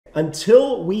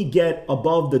until we get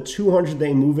above the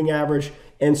 200-day moving average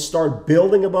and start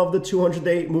building above the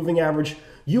 200-day moving average,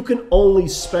 you can only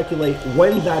speculate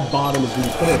when that bottom is going to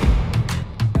be put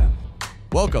in.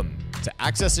 Welcome to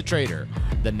AccessATrader,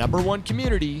 the #1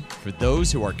 community for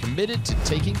those who are committed to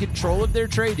taking control of their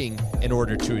trading in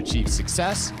order to achieve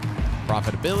success,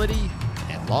 profitability,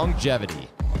 and longevity.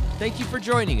 Thank you for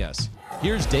joining us.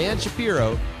 Here's Dan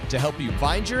Shapiro to help you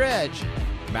find your edge,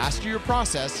 master your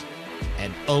process,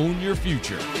 and own your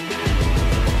future.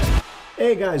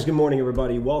 Hey guys, good morning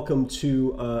everybody. Welcome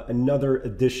to another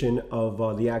edition of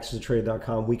the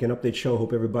AccessATrader.com Weekend Update Show.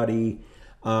 Hope everybody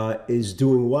is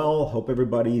doing well. Hope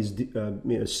everybody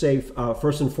is safe.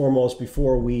 First and foremost,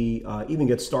 before we even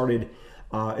get started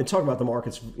and talk about the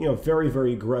markets, very,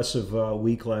 very aggressive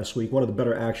week last week. One of the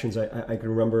better actions I can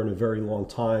remember in a very long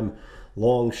time.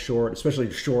 Long, short,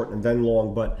 especially short and then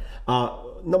long. But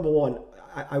number one,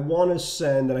 I want to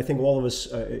send, and I think all of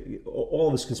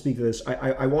us can speak to this.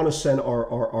 I want to send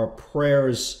our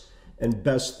prayers and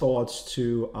best thoughts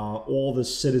to all the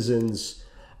citizens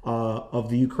of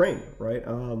the Ukraine. Right?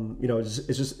 It's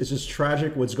just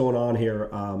tragic what's going on here.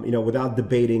 Without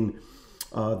debating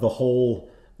the whole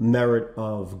merit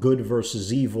of good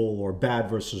versus evil or bad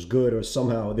versus good, or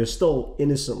somehow there's still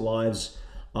innocent lives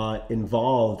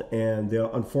involved, and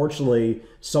unfortunately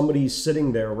somebody's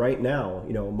sitting there right now,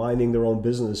 minding their own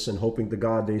business and hoping to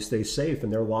God they stay safe,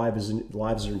 and their lives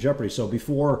are in jeopardy. So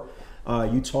before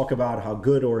you talk about how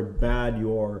good or bad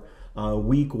your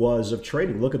week was of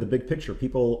trading, look at the big picture.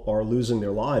 People are losing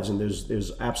their lives, and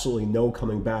there's absolutely no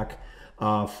coming back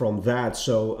from that.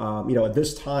 So at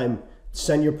this time,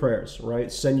 send your prayers, right?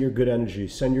 Send your good energy,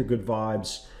 send your good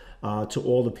vibes to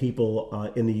all the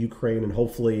people in the Ukraine, and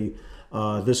hopefully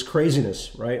this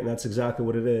craziness, right? And that's exactly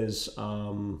what it is,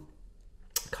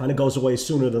 kind of goes away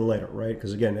sooner than later, right?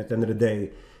 Because again, at the end of the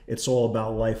day, it's all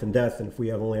about life and death. And if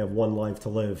we only have one life to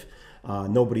live,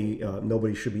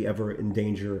 nobody should be ever in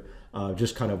danger,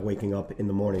 just kind of waking up in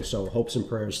the morning. So hopes and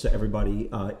prayers to everybody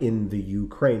in the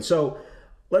Ukraine. So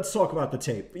let's talk about the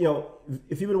tape.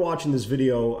 If you've been watching this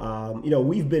video,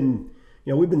 we've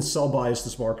been sell biased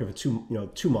this market for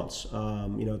two months.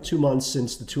 2 months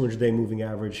since the 200-day moving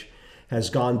average has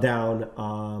gone down,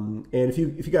 and if you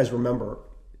guys remember,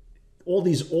 all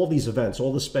these events,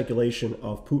 all the speculation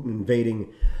of Putin invading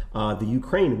the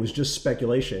Ukraine was just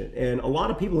speculation, and a lot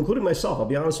of people, including myself, I'll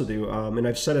be honest with you, and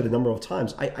I've said it a number of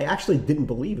times, I actually didn't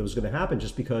believe it was going to happen,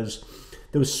 just because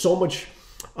there was so much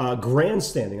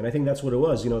grandstanding, and I think that's what it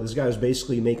was. This guy was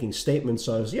basically making statements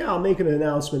of, yeah, I'll make an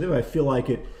announcement if I feel like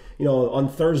it, on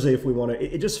Thursday if we want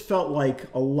to. It just felt like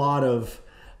a lot of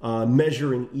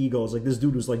measuring egos, like this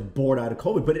dude was like bored out of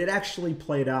COVID, but it actually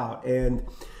played out. And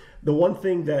the one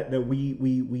thing that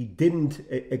we didn't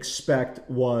expect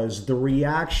was the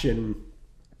reaction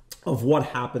of what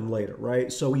happened later,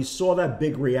 right? So we saw that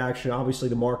big reaction. Obviously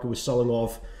the market was selling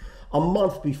off a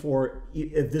month before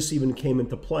this even came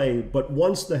into play, but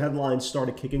once the headlines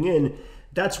started kicking in,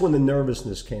 that's when the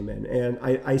nervousness came in. And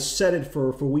I said it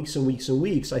for weeks and weeks and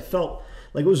weeks. I felt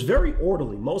like it was very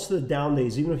orderly. Most of the down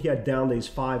days, even if you had down days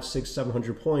 500, 600,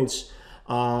 700 points,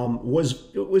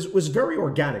 was very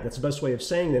organic. That's the best way of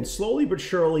saying it. And slowly but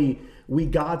surely, we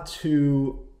got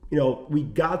to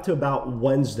about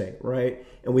Wednesday, right?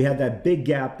 And we had that big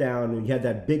gap down, and you had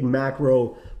that big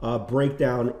macro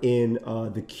breakdown in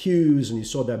the Qs, and you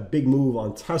saw that big move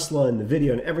on Tesla and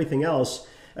NVIDIA and everything else.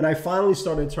 And I finally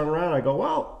started to turn around. I go,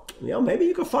 well, maybe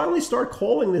you could finally start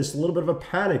calling this a little bit of a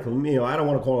panic. I don't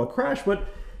want to call it a crash, but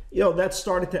that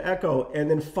started to echo.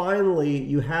 And then finally,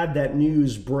 you had that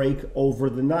news break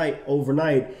overnight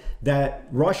that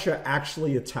Russia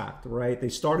actually attacked. Right? They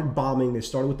started bombing. They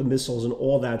started with the missiles and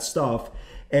all that stuff.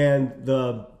 And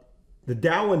the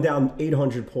Dow went down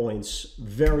 800 points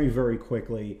very, very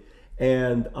quickly.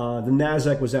 And the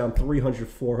Nasdaq was down 300,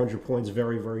 400 points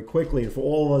very, very quickly. And for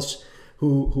all of us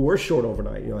who were short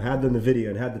overnight, had the NVIDIA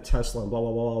and had the Tesla and blah,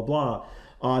 blah, blah, blah,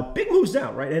 blah. Big moves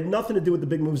down, right? It had nothing to do with the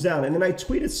big moves down. And then I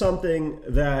tweeted something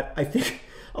that I think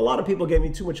a lot of people gave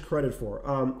me too much credit for.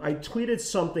 I tweeted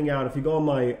something out. If you go on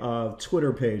my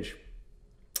Twitter page,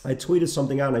 I tweeted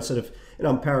something out, and I said, and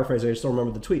I'm paraphrasing, I just don't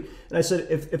remember the tweet. And I said,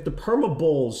 if the perma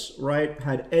bulls, right,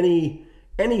 had any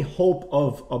hope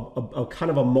of a kind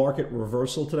of a market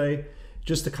reversal today,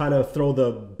 just to kind of throw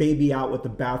the baby out with the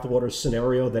bathwater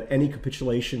scenario that any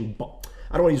capitulation, I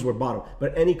don't want to use the word bottom,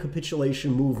 but any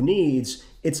capitulation move needs,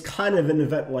 it's kind of an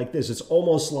event like this. It's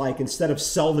almost like, instead of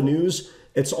sell the news,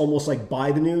 it's almost like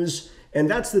buy the news. And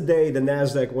that's the day the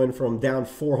NASDAQ went from down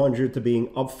 400 to being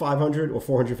up 500 or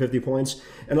 450 points.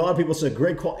 And a lot of people said,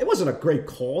 great call. It wasn't a great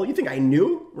call. You think I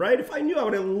knew, right? If I knew, I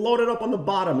would have loaded up on the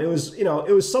bottom. It was, it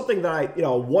was something that I,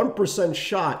 1%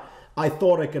 shot. I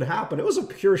thought it could happen. It was a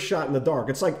pure shot in the dark.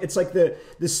 It's like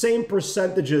the same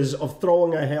percentages of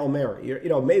throwing a Hail Mary.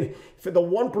 Maybe for the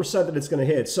 1% that it's going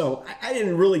to hit. So I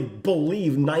didn't really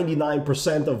believe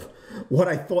 99% of what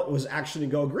I thought was actually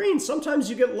going to go green. Sometimes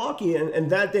you get lucky, and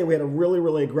that day we had a really,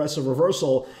 really aggressive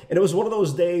reversal. And it was one of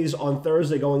those days on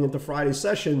Thursday going into Friday's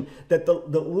session that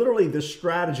literally the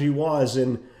strategy was,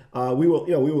 and we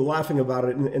were laughing about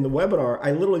it in the webinar.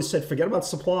 I literally said, forget about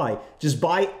supply. Just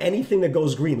buy anything that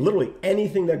goes green, literally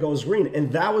anything that goes green.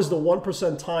 And that was the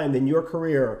 1% time in your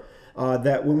career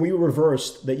that when we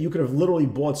reversed, that you could have literally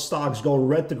bought stocks going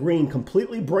red to green,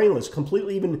 completely brainless,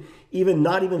 completely even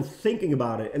not even thinking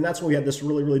about it. And that's when we had this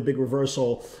really, really big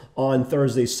reversal on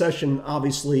Thursday's session.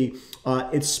 Obviously,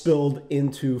 it spilled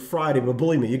into Friday. But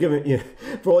believe me,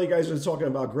 for all you guys who are talking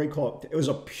about great call, it was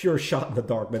a pure shot in the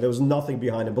dark, man. There was nothing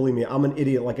behind it. Believe me, I'm an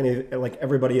idiot like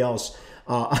everybody else.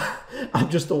 I'm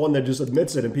just the one that just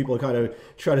admits it, and people kind of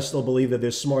try to still believe that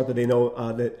they're smart, that they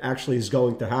know that actually is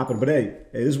going to happen. But hey,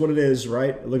 it is what it is, right?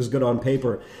 It looks good on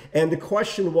paper. And the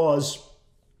question was,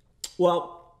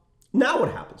 well, now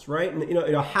what happens, right?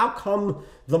 And how come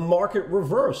the market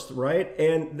reversed, right?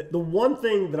 And the one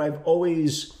thing that I've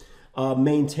always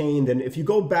maintained, and if you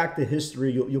go back to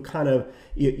history, you'll kind of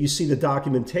you see the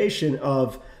documentation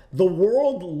of the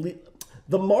world.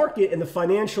 The market and the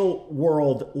financial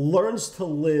world learns to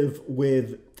live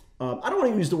with, I don't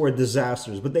want to use the word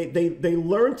disasters, but they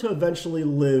learn to eventually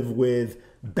live with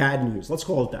bad news. Let's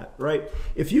call it that, right?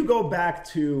 If you go back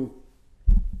to,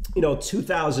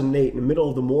 2008, in the middle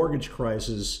of the mortgage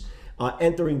crisis,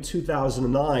 entering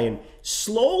 2009,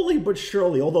 slowly but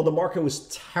surely, although the market was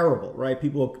terrible, right?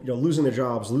 People, losing their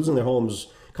jobs, losing their homes,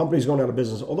 companies going out of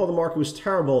business. Although the market was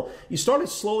terrible, you started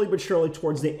slowly but surely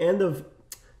towards the end of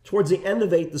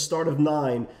 8, the start of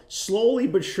 9, slowly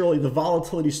but surely the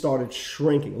volatility started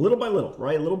shrinking, little by little,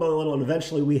 right? Little by little, and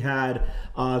eventually we had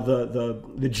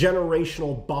the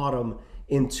generational bottom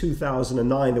in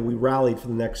 2009 that we rallied for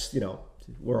the next,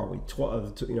 where are we?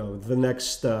 12, the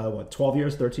next 12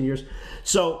 years, 13 years.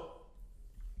 So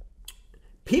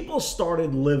people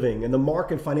started living, and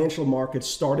the financial markets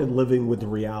started living with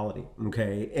reality,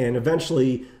 okay? And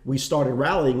eventually we started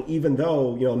rallying, even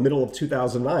though, middle of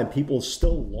 2009, people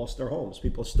still lost their homes.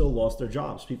 People still lost their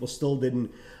jobs. People still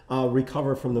didn't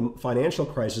recover from the financial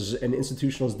crisis, and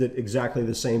institutionals did exactly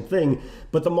the same thing.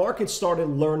 But the market started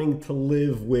learning to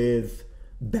live with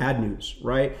bad news,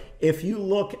 right? If you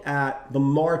look at the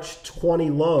March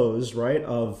 20 lows, right,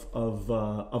 of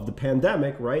the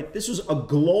pandemic, right, this was a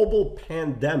global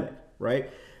pandemic,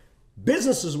 right?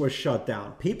 Businesses were shut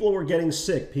down. People were getting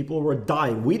sick. People were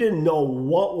dying. We didn't know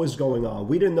what was going on.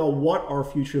 We didn't know what our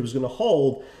future was going to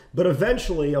hold. But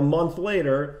eventually, a month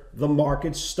later, the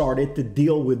market started to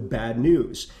deal with bad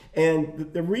news.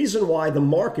 And the reason why the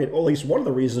market, or at least one of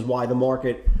the reasons why the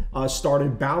market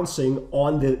started bouncing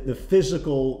on the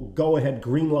physical go-ahead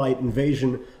green light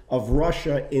invasion of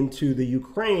Russia into the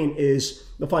Ukraine, is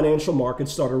the financial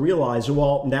markets started realizing,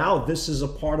 well, now this is a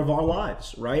part of our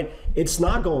lives, right? It's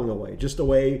not going away. Just the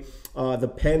way the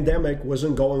pandemic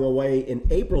wasn't going away in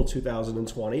April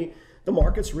 2020, the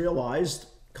markets realized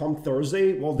come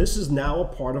Thursday, well, this is now a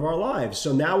part of our lives.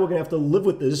 So now we're going to have to live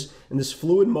with this in this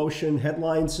fluid motion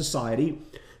headline society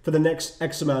for the next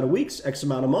X amount of weeks, X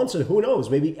amount of months, and who knows,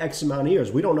 maybe X amount of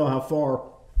years. We don't know how far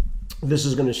this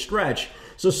is going to stretch.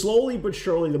 So slowly but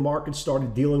surely the market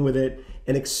started dealing with it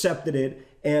and accepted it.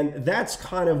 And that's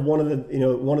kind of one of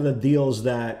the deals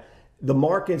that the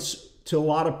markets, to a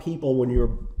lot of people, when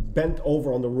you're bent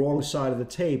over on the wrong side of the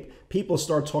tape, people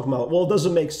start talking about, well, it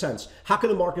doesn't make sense. How can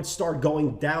the market start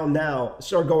going down now,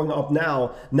 start going up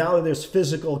now that there's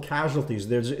physical casualties,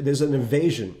 there's an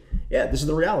invasion? Yeah, this is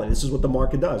the reality. This is what the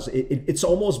market does. It's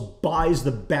almost buys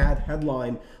the bad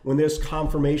headline when there's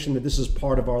confirmation that this is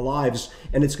part of our lives,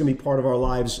 and it's going to be part of our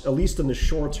lives, at least in the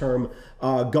short term,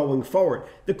 going forward.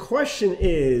 The question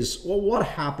is, well, what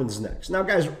happens next? Now,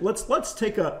 guys, let's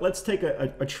take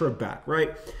a trip back,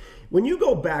 right? When you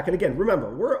go back, and again,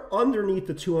 remember, we're underneath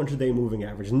the 200-day moving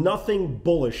average. Nothing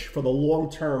bullish for the long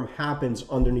term happens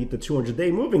underneath the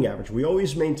 200-day moving average. We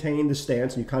always maintain the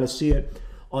stance, and you kind of see it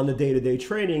on the day-to-day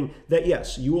trading, that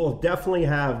yes, you will definitely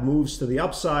have moves to the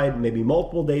upside, maybe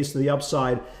multiple days to the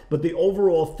upside, but the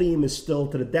overall theme is still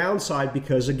to the downside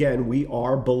because, again, we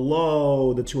are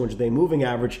below the 200-day moving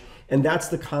average, and that's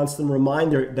the constant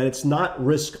reminder that it's not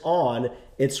risk on,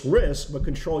 It's risk, but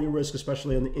control your risk,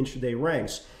 especially on the intraday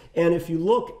ranks. And if you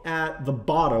look at the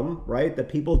bottom, right, that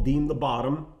people deem the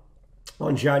bottom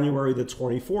on January the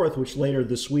 24th, which later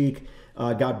this week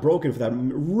got broken for that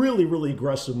really, really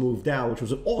aggressive move down, which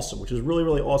was awesome, which is really,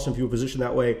 really awesome if you were positioned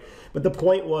that way. But the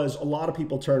point was, a lot of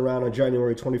people turned around on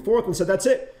January 24th and said, that's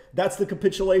it. That's the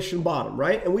capitulation bottom,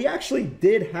 right? And we actually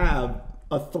did have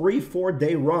a 3-4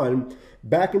 day run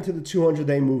back into the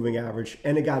 200-day moving average,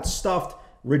 and it got stuffed,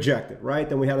 rejected, right?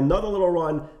 Then we had another little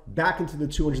run back into the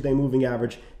 200-day moving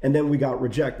average, and then we got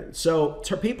rejected. So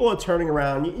people are turning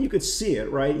around. You could see it,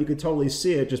 right? You could totally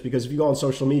see it, just because if you go on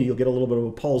social media, you'll get a little bit of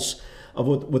a pulse of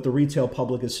what the retail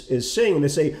public is saying. And they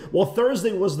say, well,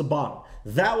 Thursday was the bottom.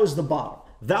 That was the bottom.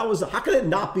 That was how could it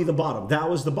not be the bottom? That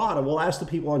was the bottom. Well, ask the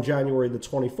people on January the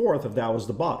 24th if that was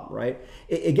the bottom, right?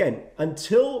 Again,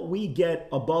 until we get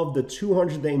above the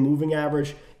 200-day moving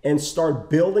average and start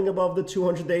building above the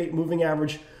 200-day moving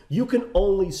average, you can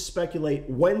only speculate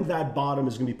when that bottom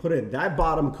is going to be put in. That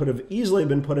bottom could have easily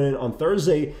been put in on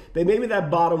Thursday, but maybe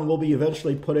that bottom will be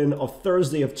eventually put in on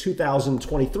Thursday of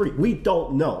 2023. We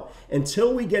don't know.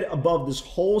 Until we get above this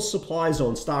whole supply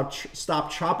zone,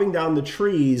 stop chopping down the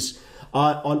trees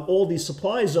on all these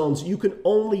supply zones, you can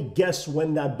only guess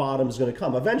when that bottom is going to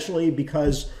come. Eventually,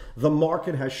 because the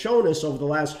market has shown us over the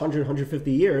last 100, 150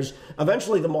 years,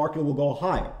 eventually the market will go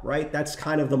higher, right? That's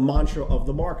kind of the mantra of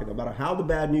the market. No matter how the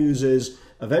bad news is,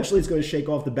 eventually it's going to shake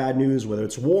off the bad news, whether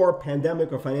it's war,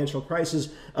 pandemic, or financial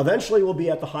crisis. Eventually we'll be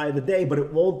at the high of the day, but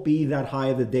it won't be that high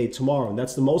of the day tomorrow. And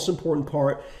that's the most important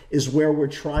part, is where we're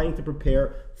trying to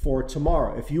prepare for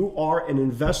tomorrow. If you are an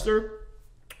investor,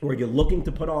 where you're looking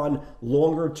to put on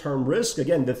longer term risk,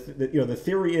 again, the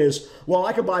theory is, well,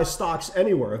 I could buy stocks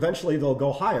anywhere. Eventually they'll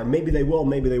go higher. Maybe they will,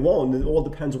 maybe they won't. It all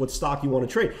depends what stock you want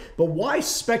to trade. But why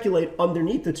speculate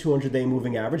underneath the 200-day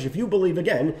moving average if you believe,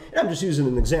 again, and I'm just using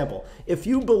an example, if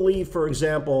you believe, for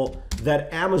example,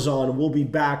 that Amazon will be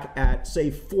back at, say,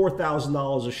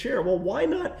 $4,000 a share, well, why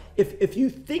not? If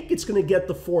you think it's going to get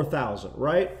the 4,000,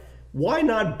 right? Why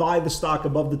not buy the stock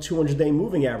above the 200-day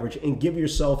moving average and give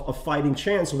yourself a fighting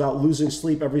chance without losing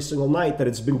sleep every single night that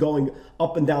it's been going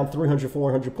up and down 300,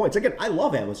 400 points? Again, I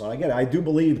love Amazon. Again, I do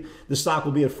believe the stock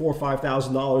will be at $4,000 or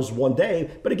 $5,000 one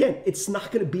day. But again, it's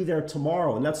not going to be there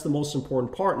tomorrow. And that's the most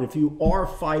important part. And if you are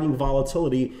fighting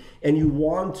volatility and you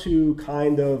want to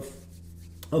kind of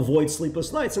avoid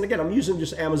sleepless nights. And again, I'm using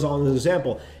just Amazon as an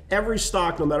example. Every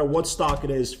stock, no matter what stock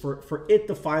it is, for it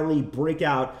to finally break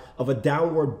out of a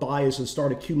downward bias and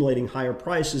start accumulating higher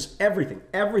prices,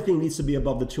 everything needs to be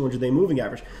above the 200-day moving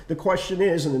average. The question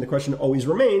is, and then the question always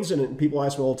remains, and people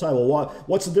ask me all the time, well,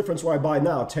 what's the difference where I buy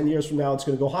now? 10 years from now, it's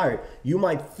going to go higher. You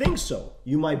might think so.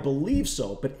 You might believe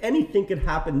so, but anything could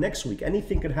happen next week.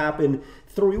 Anything could happen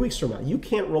 3 weeks from now. You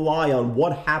can't rely on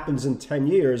what happens in 10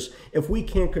 years if we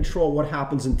can't control what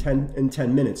happens in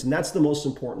 10 minutes. And that's the most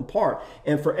important part.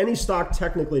 And for any stock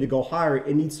technically to go higher,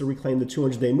 it needs to reclaim the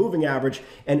 200-day moving average.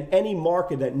 And any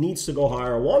market that needs to go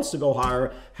higher or wants to go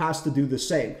higher has to do the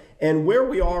same. And where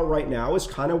we are right now is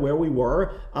kind of where we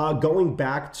were going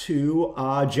back to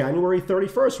January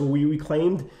 31st, where we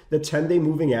reclaimed the 10-day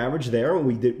moving average there, and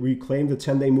we did reclaim the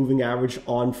 10-day moving average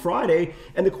on Friday.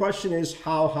 And the question is,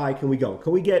 how high can we go?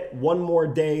 Can we get one more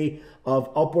day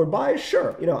of upward bias?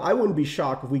 Sure. I wouldn't be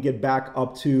shocked if we get back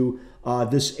up to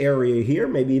this area here,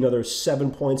 maybe another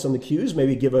 7 points on the Qs,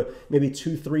 maybe give maybe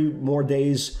 2-3 more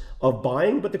days of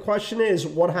buying. But the question is,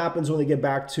 what happens when they get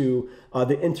back to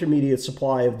the intermediate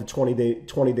supply of the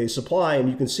 20-day supply? And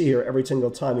you can see here, every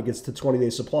single time it gets to 20-day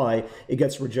supply, it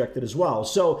gets rejected as well.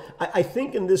 So I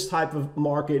think in this type of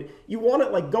market, you want to,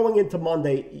 like going into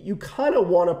Monday, you kind of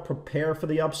want to prepare for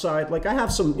the upside. Like I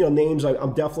have some names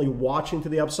I'm definitely watching to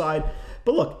the upside.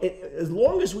 But look, as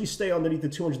long as we stay underneath the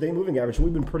 200-day moving average,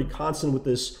 we've been pretty constant with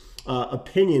this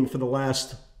opinion for the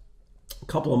last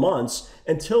couple of months,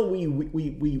 until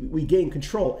we gain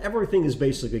control. Everything is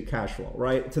basically cash flow,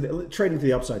 right? Trading to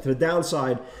the upside. To the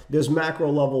downside, there's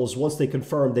macro levels. Once they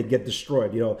confirm, they get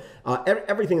destroyed.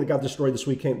 Everything that got destroyed this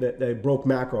week that broke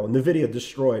macro. NVIDIA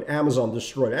destroyed. Amazon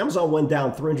destroyed. Amazon went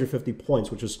down 350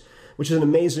 points, which is an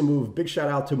amazing move. Big shout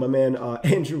out to my man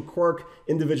Andrew Quirk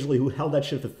individually, who held that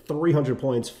shit for 300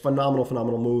 points.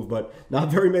 Phenomenal move, but not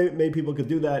very many people could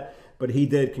do that. But he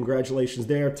did. Congratulations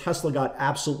there. Tesla got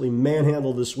absolutely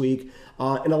manhandled this week.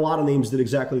 And a lot of names did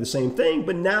exactly the same thing.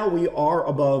 But now we are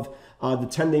above the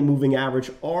 10-day moving average.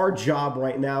 Our job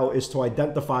right now is to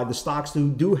identify the stocks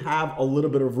who do have a little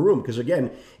bit of room. Because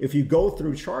again, if you go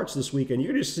through charts this weekend,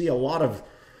 you're going to see a lot of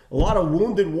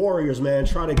wounded warriors, man,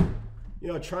 trying to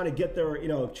trying to get there,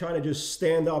 trying to just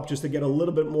stand up just to get a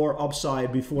little bit more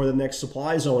upside before the next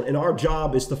supply zone. And our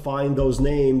job is to find those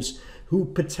names who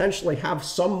potentially have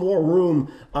some more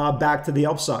room back to the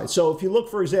upside. So if you look,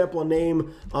 for example, a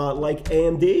name like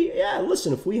AMD, yeah,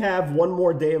 listen, if we have one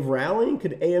more day of rallying,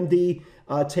 could AMD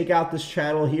take out this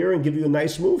channel here and give you a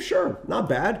nice move? Sure, not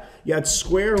bad. You had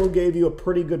Square, who gave you a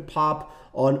pretty good pop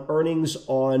on earnings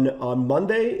on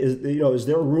Monday. Is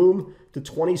there room to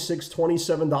 $26,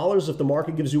 $27 if the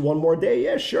market gives you one more day?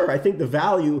 Yeah, sure. I think the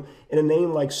value in a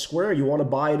name like Square, you want to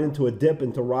buy it into a dip,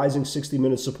 into rising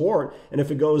 60-minute support. And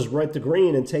if it goes red to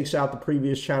green and takes out the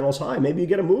previous channel's high, maybe you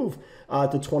get a move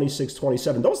to 26,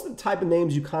 27. Those are the type of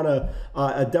names you kind of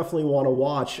definitely want to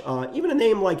watch. Even a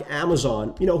name like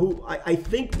Amazon, who I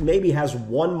think maybe has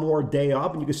one more day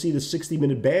up, and you can see the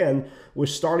 60-minute band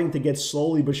was starting to get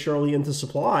slowly but surely into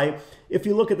supply. If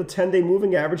you look at the 10-day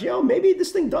moving average, maybe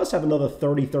this thing does have another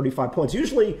 30, 35 points.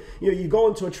 Usually, you go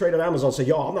into a trade on Amazon and say,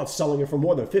 I'm not selling it for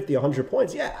more than 50, 100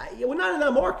 points. Yeah, we're not in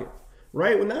that market,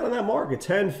 right? We're not in that market.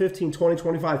 10, 15, 20,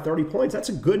 25, 30 points. That's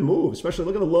a good move, especially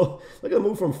look at the low. Look at the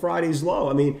move from Friday's low.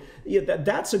 I mean,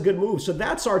 that's a good move. So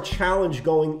that's our challenge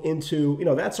going into,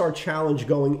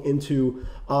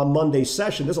 Monday's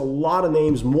session. There's a lot of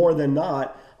names, more than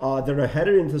not, that are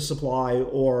headed into supply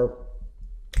or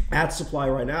at supply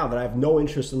right now that I have no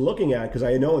interest in looking at, because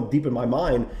I know deep in my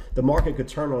mind the market could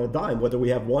turn on a dime. Whether we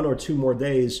have 1 or 2 more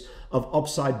days of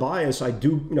upside bias, I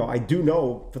do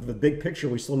know for the big picture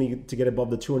we still need to get above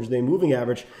the 200-day moving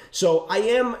average. So I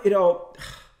am a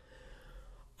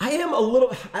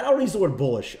little, I don't use the word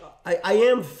bullish. I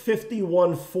am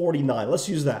 51.49. Let's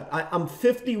use that. I'm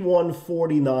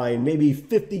 51.49, maybe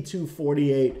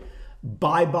 52.48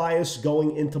 buy bias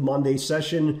going into Monday's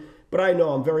session. But I know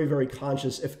I'm very, very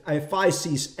conscious. If I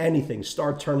see anything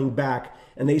start turning back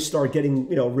and they start getting,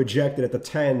 rejected at the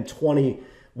 10, 20,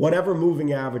 whatever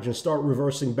moving average and start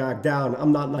reversing back down,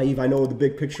 I'm not naive. I know the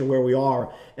big picture where we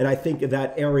are. And I think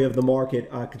that area of the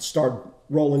market could start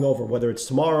rolling over, whether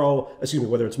it's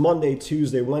whether it's Monday,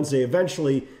 Tuesday, Wednesday.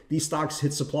 Eventually, these stocks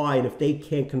hit supply. And if they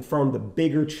can't confirm the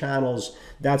bigger channels,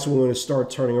 that's when we're going to start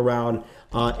turning around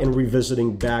and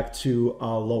revisiting back to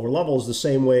lower levels, the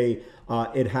same way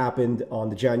it happened on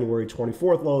the January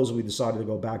 24th lows. We decided to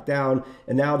go back down.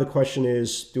 And now the question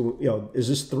is, is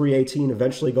this 318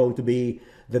 eventually going to be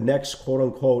the next quote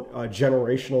unquote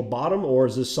generational bottom, or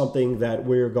is this something that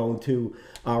we're going to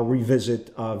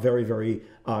revisit very, very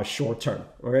short term?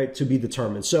 All right, to be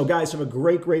determined. So guys, have a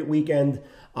great weekend.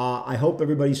 I hope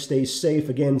everybody stays safe.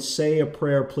 Again, say a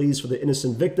prayer, please, for the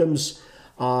innocent victims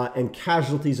and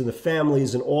casualties and the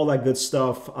families and all that good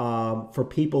stuff, for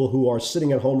people who are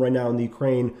sitting at home right now in the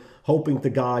Ukraine, hoping to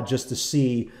God just to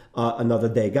see another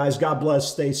day. Guys, God bless,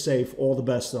 stay safe, all the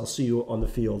best, and I'll see you on the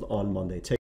field on Monday.